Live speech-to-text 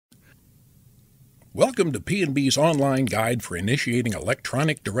Welcome to P&B's online guide for initiating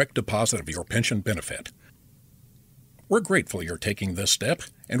electronic direct deposit of your pension benefit. We're grateful you're taking this step,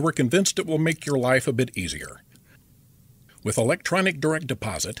 and we're convinced it will make your life a bit easier. With electronic direct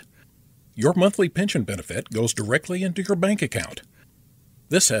deposit, your monthly pension benefit goes directly into your bank account.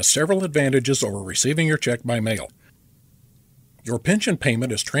 This has several advantages over receiving your check by mail. Your pension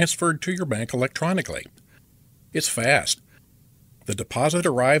payment is transferred to your bank electronically. It's fast. The deposit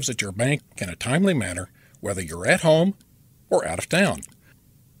arrives at your bank in a timely manner, whether you're at home or out of town.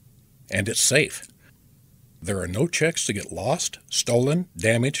 And it's safe. There are no checks to get lost, stolen,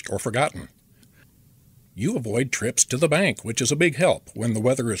 damaged, or forgotten. You avoid trips to the bank, which is a big help when the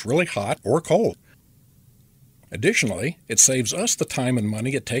weather is really hot or cold. Additionally, it saves us the time and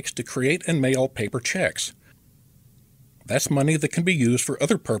money it takes to create and mail paper checks. That's money that can be used for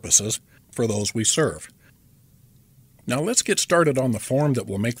other purposes for those we serve. Now let's get started on the form that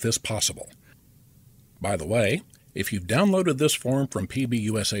will make this possible. By the way, if you've downloaded this form from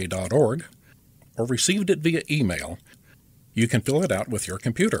pbusa.org or received it via email, you can fill it out with your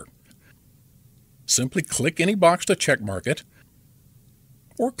computer. Simply click any box to checkmark it,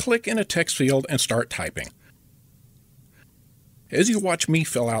 or click in a text field and start typing. As you watch me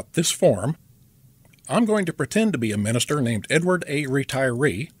fill out this form, I'm going to pretend to be a minister named Edward A.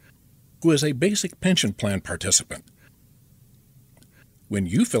 Retiree, who is a basic pension plan participant. When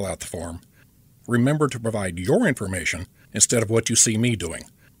you fill out the form, remember to provide your information instead of what you see me doing.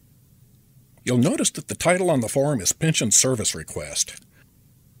 You'll notice that the title on the form is Pension Service Request.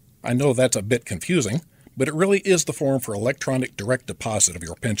 I know that's a bit confusing, but it really is the form for electronic direct deposit of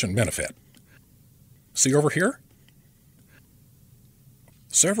your pension benefit. See over here?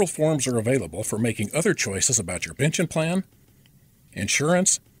 Several forms are available for making other choices about your pension plan,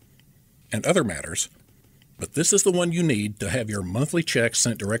 insurance, and other matters, but this is the one you need to have your monthly check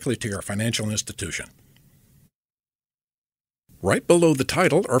sent directly to your financial institution. Right below the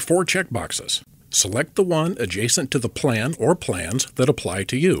title are 4 checkboxes. Select the one adjacent to the plan or plans that apply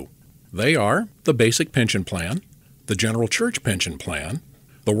to you. They are the Basic Pension Plan, the General Church Pension Plan,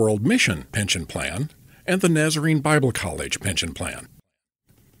 the World Mission Pension Plan, and the Nazarene Bible College Pension Plan.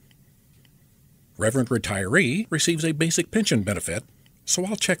 Reverend Retiree receives a basic pension benefit, so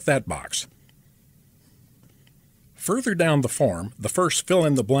I'll check that box. Further down the form, the first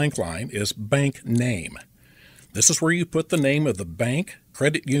fill-in-the-blank line is Bank Name. This is where you put the name of the bank,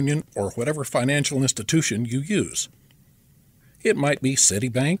 credit union, or whatever financial institution you use. It might be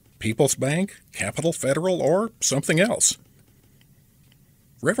Citibank, People's Bank, Capital Federal, or something else.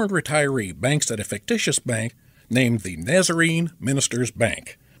 Reverend Retiree banks at a fictitious bank named the Nazarene Ministers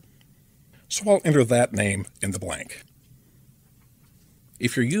Bank. So I'll enter that name in the blank.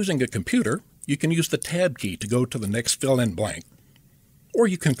 If you're using a computer, you can use the Tab key to go to the next fill-in blank, or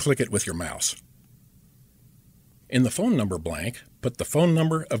you can click it with your mouse. In the phone number blank, put the phone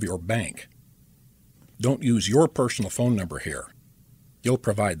number of your bank. Don't use your personal phone number here. You'll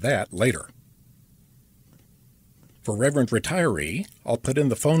provide that later. For Reverend Retiree, I'll put in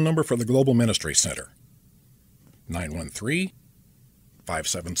the phone number for the Global Ministry Center,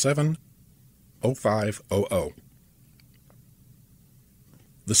 913-577-0500.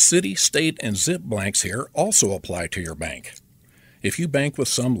 The city, state, and zip blanks here also apply to your bank. If you bank with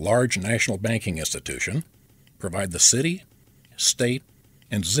some large national banking institution, provide the city, state,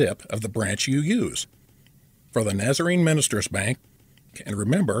 and zip of the branch you use. For the Nazarene Ministers Bank, and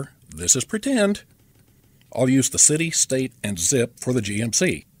remember, this is pretend, I'll use the city, state, and zip for the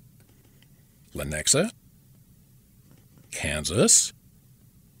GMC. Lenexa, Kansas,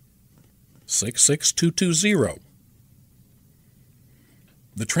 66220.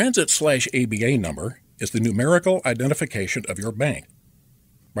 The transit/ABA number is the numerical identification of your bank.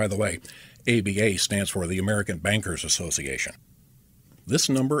 By the way, ABA stands for the American Bankers Association. This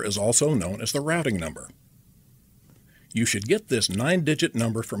number is also known as the routing number. You should get this 9-digit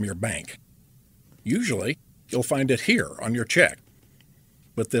number from your bank. Usually, you'll find it here on your check,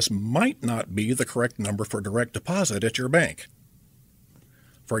 but this might not be the correct number for direct deposit at your bank.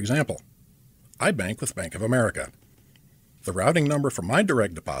 For example, I bank with Bank of America. The routing number for my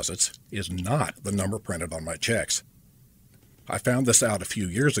direct deposits is not the number printed on my checks. I found this out a few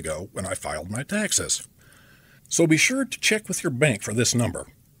years ago when I filed my taxes. So be sure to check with your bank for this number.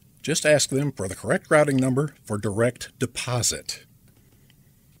 Just ask them for the correct routing number for direct deposit.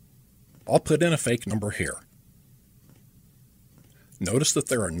 I'll put in a fake number here. Notice that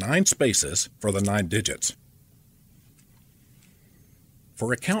there are 9 spaces for the 9 digits.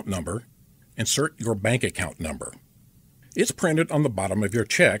 For account number, insert your bank account number. It's printed on the bottom of your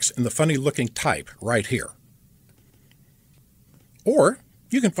checks in the funny-looking type right here. Or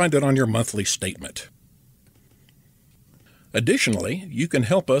You can find it on your monthly statement. Additionally, you can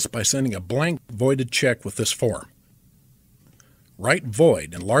help us by sending a blank voided check with this form. Write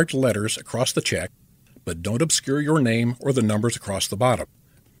void in large letters across the check, but don't obscure your name or the numbers across the bottom.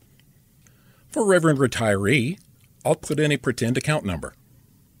 For Reverend Retiree, I'll put in a pretend account number.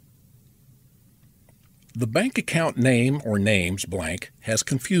 The bank account name or names blank has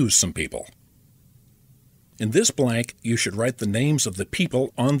confused some people. In this blank, you should write the names of the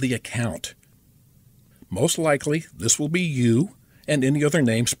people on the account. Most likely, this will be you and any other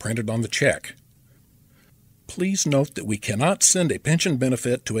names printed on the check. Please note that we cannot send a pension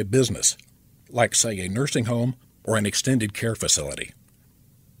benefit to a business, like, say, a nursing home or an extended care facility.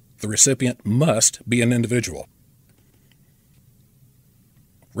 The recipient must be an individual.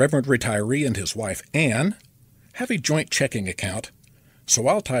 Reverend Retiree and his wife, Ann, have a joint checking account, so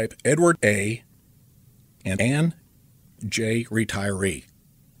I'll type Edward A. and Ann J. Retiree.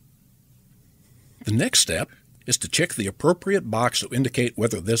 The next step is to check the appropriate box to indicate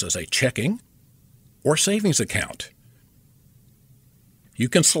whether this is a checking or savings account. You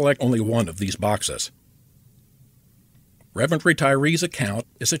can select only one of these boxes. Reverend Retiree's account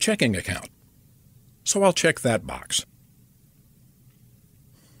is a checking account, so I'll check that box.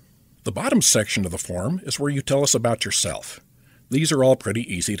 The bottom section of the form is where you tell us about yourself. These are all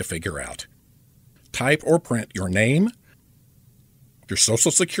pretty easy to figure out. Type or print your name, your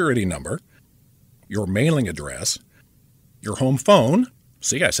Social Security number, your mailing address, your home phone,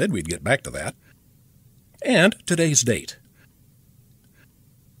 see, I said we'd get back to that, and today's date.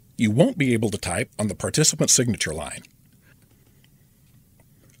 You won't be able to type on the participant signature line.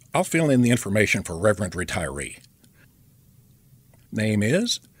 I'll fill in the information for Reverend Retiree. Name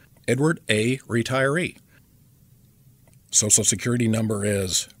is Edward A. Retiree. Social Security number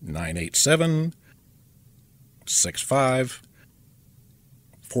is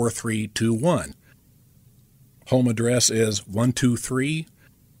 987-65-4321. Home address is 123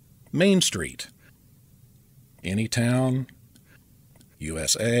 Main Street, Anytown,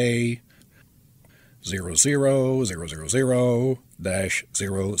 USA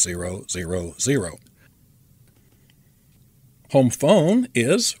 00000-0000. Home phone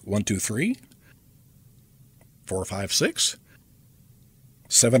is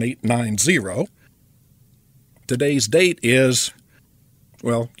 123-456-7890. Today's date is,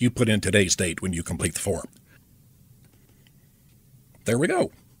 well, you put in today's date when you complete the form. There we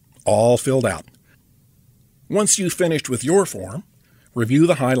go, all filled out. Once you've finished with your form, review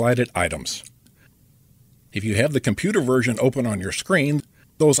the highlighted items. If you have the computer version open on your screen,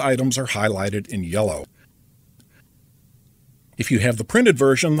 those items are highlighted in yellow. If you have the printed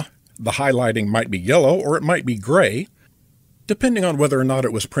version, the highlighting might be yellow or it might be gray, depending on whether or not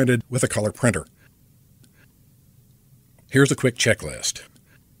it was printed with a color printer. Here's a quick checklist.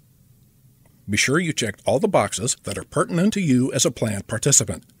 Be sure you checked all the boxes that are pertinent to you as a plan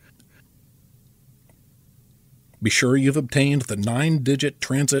participant. Be sure you've obtained the 9-digit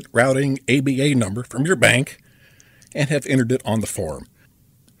transit routing ABA number from your bank and have entered it on the form.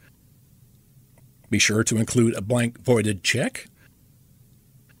 Be sure to include a blank voided check.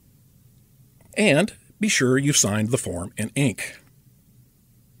 And be sure you've signed the form in ink.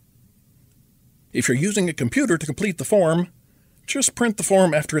 If you're using a computer to complete the form, just print the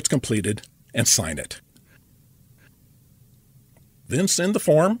form after it's completed and sign it. Then send the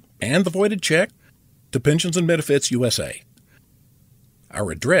form and the voided check to Pensions and Benefits USA.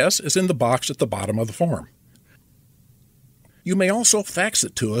 Our address is in the box at the bottom of the form. You may also fax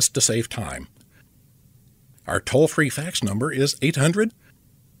it to us to save time. Our toll-free fax number is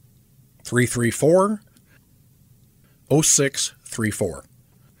 800-334-0634.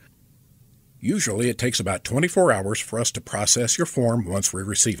 Usually it takes about 24 hours for us to process your form once we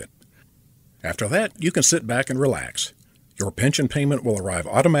receive it. After that, you can sit back and relax. Your pension payment will arrive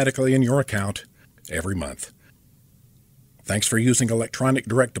automatically in your account every month. Thanks for using electronic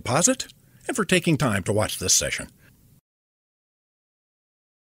direct deposit and for taking time to watch this session.